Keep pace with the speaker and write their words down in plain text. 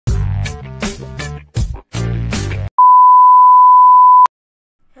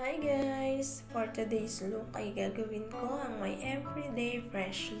today's look ay gagawin ko ang my everyday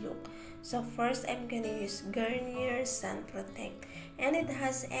fresh look. So first, I'm gonna use Garnier Sun Protect. And it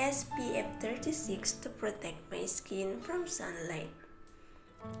has SPF 36 to protect my skin from sunlight.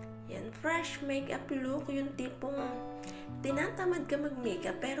 Yan, fresh makeup look, yung tipong tinatamad ka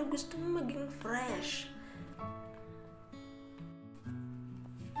mag-makeup pero gusto mo maging fresh.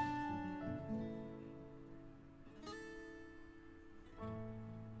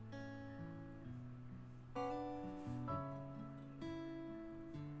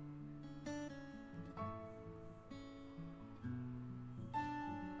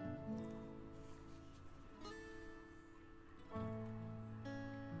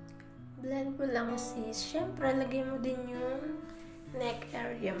 Blend mo lang sis. Siyempre, lagay mo din yung neck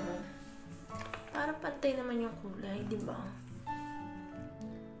area mo. Para pantay naman yung kulay, di ba?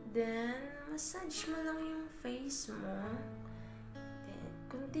 Then, massage mo lang yung face mo. Then,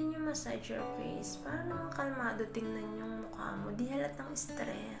 continue massage your face. Para naman kalmado tingnan yung mukha mo. Di halatang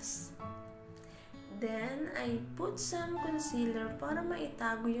stress. Then, I put some concealer para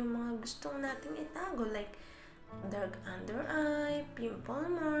maitago yung mga gustong nating itago. Like, dark under eye, pimple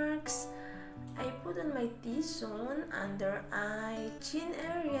marks. I put on my T-zone, under eye, chin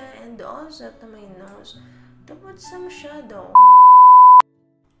area, and also to my nose to put some shadow.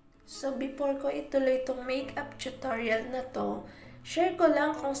 So before ko ituloy itong makeup tutorial na to, share ko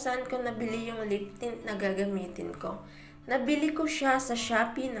lang kung saan ko nabili yung lip tint na gagamitin ko. Nabili ko siya sa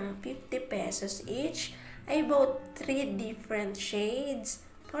Shopee ng 50 pesos each. I bought 3 different shades.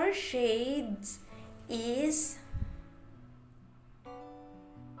 4 shades is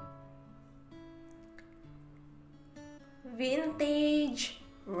Vintage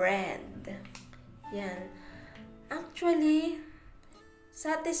Red. Yan. Actually,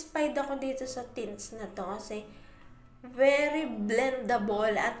 satisfied ako dito sa tints na to kasi very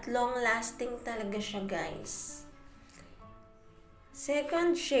blendable at long-lasting talaga siya, guys.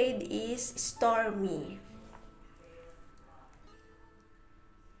 Second shade is Stormy.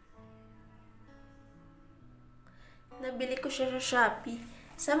 Nabili ko siya sa Shopee.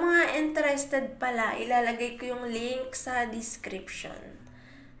 Sa mga interested pala, ilalagay ko yung link sa description.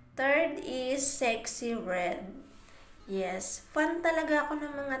 Third is Sexy Red. Yes, fan talaga ako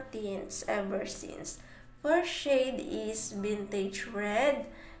ng mga tints ever since. First shade is Vintage Red.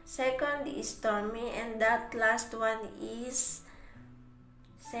 Second is Stormy. And that last one is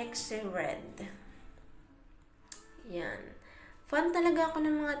Sexy Red. Yan. Fan talaga ako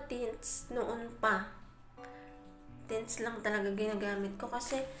ng mga tints noon pa. Tints lang talaga ginagamit ko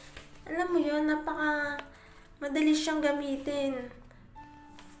kasi alam mo yun, napaka madali siyang gamitin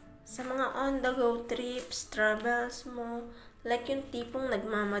sa mga on the go trips, travels mo, like yung tipong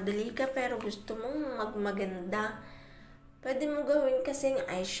nagmamadali ka pero gusto mong magmaganda. Pwede mo gawin kasing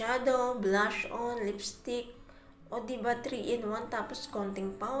eyeshadow, blush on, lipstick, o diba 3-in-1 tapos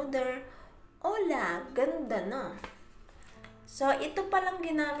konting powder. Ola, ganda na. So ito palang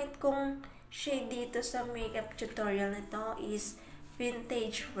ginamit kong shade dito sa makeup tutorial na to is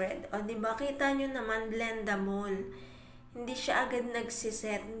Vintage Red. O, diba? Kita nyo naman, blendable. Hindi siya agad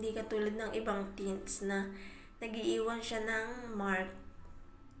nagsiset. Hindi katulad ng ibang tints na nagiiwan siya ng mark.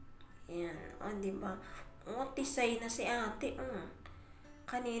 Yan. O, diba? O, tisay na si ate.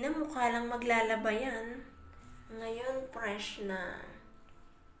 Kanina mukha lang maglalaba yan. Ngayon, fresh na.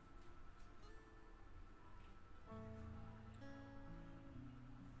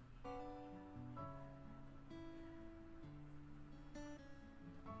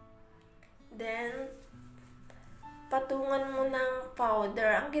 Then, patungan mo ng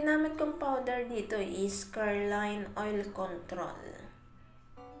powder. Ang ginamit kong powder dito is Caroline Oil Control.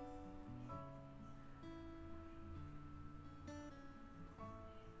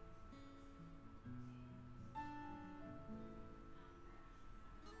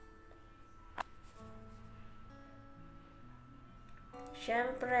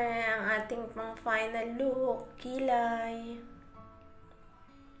 Siyempre, ang ating pang final look, kilay.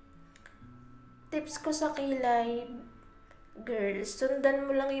 Tips ko sa kilay, girls, sundan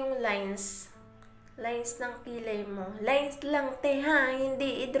mo lang yung lines. Lines ng kilay mo. Lines lang, te ha,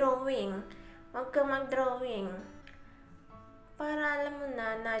 hindi i-drawing. Huwag ka mag-drawing. Para alam mo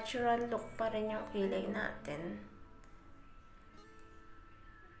na, natural look pa rin yung kilay natin.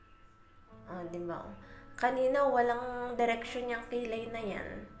 O, diba? Kanina, walang direction yung kilay na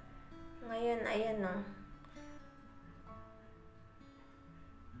yan. Ngayon, ayan o.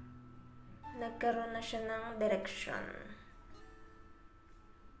 Nagkaroon na siya ng direction.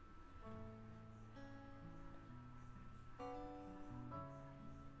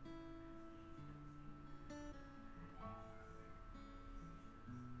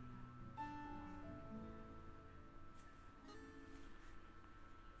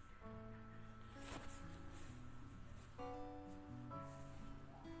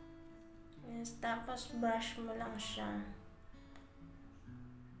 Yes, tapos brush mo lang siya.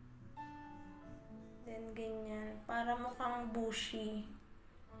 Then, ganyan. Para mukhang bushy.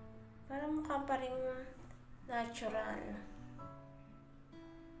 Para mukha pa rin natural.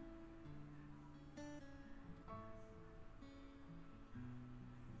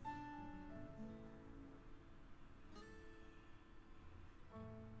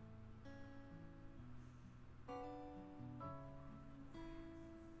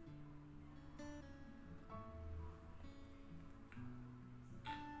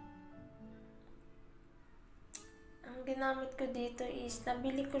 Ang ginamit ko dito is,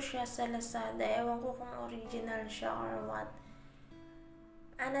 nabili ko siya sa Lazada. Ewan ko kung original siya or what.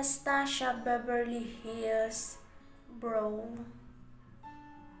 Anastasia Beverly Hills Brow.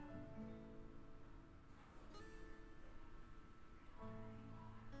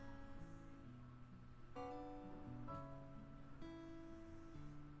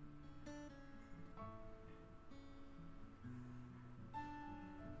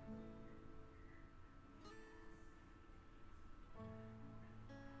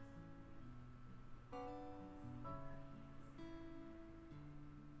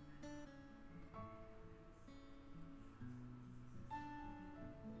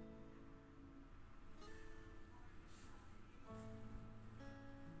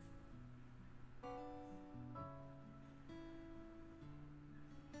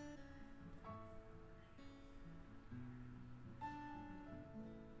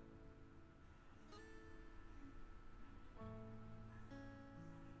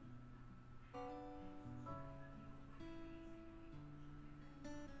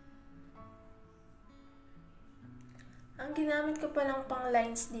 Ang ginamit ko palang pang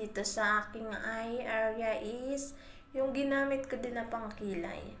lines dito sa aking eye area is yung ginamit ko din na pang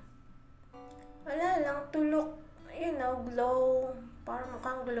kilay. Wala lang, tulok, glow. Para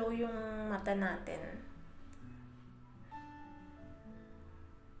mukhang glow yung mata natin.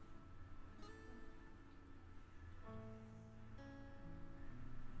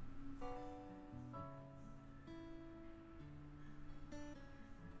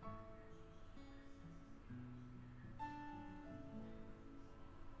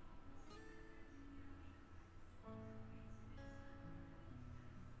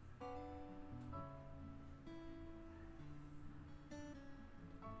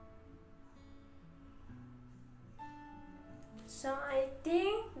 So, I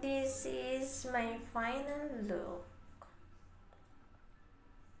think this is my final look.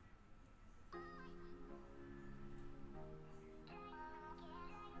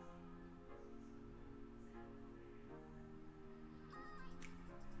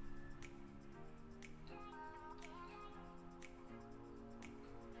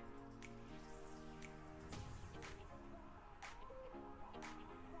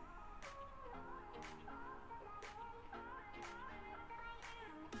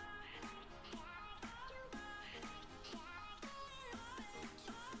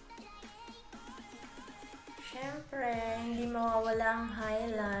 Siyempre, hindi mawawala ang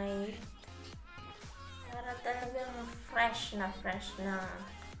highlight. Para talagang fresh na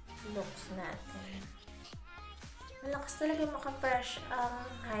looks natin. Malakas talaga maka-fresh ang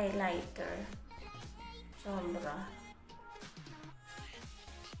highlighter. Sobra.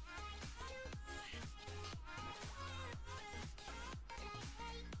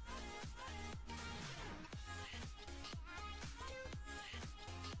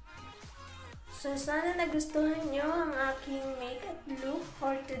 So, sana nagustuhan nyo ang aking makeup look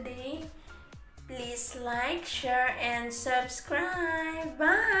for today. Please like, share, and subscribe.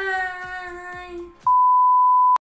 Bye!